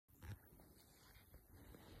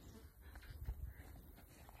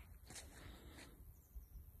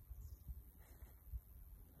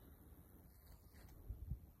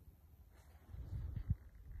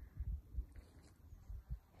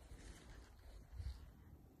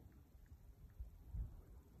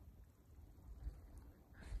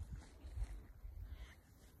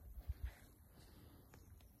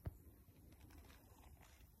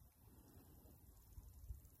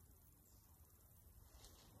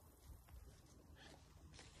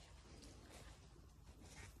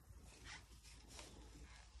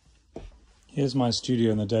Here's my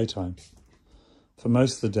studio in the daytime. For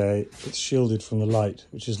most of the day, it's shielded from the light,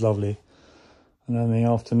 which is lovely. And then in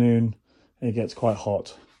the afternoon, it gets quite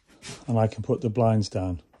hot and I can put the blinds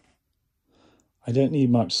down. I don't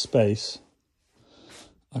need much space.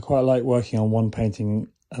 I quite like working on one painting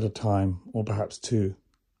at a time, or perhaps two.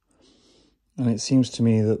 And it seems to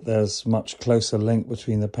me that there's much closer link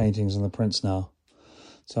between the paintings and the prints now.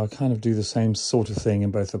 So I kind of do the same sort of thing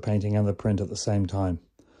in both the painting and the print at the same time,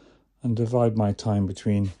 and divide my time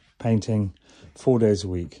between painting 4 days a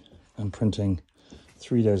week and printing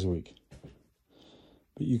 3 days a week.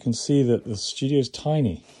 But you can see that the studio is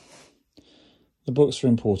tiny. The books are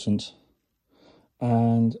important,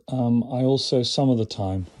 and I also, some of the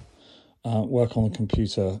time, work on the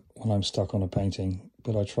computer when I'm stuck on a painting,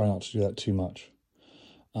 but I try not to do that too much.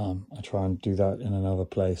 I try and do that in another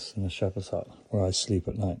place, in a shepherd's hut, where I sleep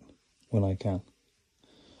at night, when I can.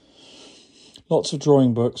 Lots of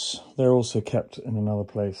drawing books. They're also kept in another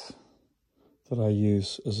place that I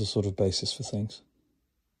use as a sort of basis for things.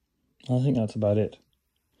 I think that's about it.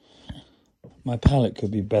 My palette could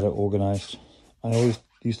be better organised. I always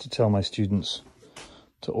used to tell my students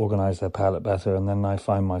to organise their palette better, and then I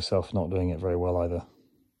find myself not doing it very well either.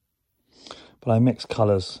 But I mix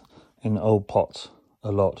colours in old pots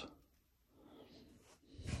a lot.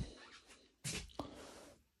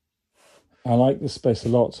 I like this space a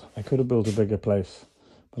lot. I could have built a bigger place,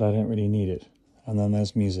 but I don't really need it. And then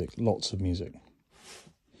there's music, lots of music,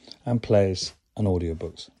 and plays and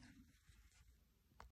audiobooks.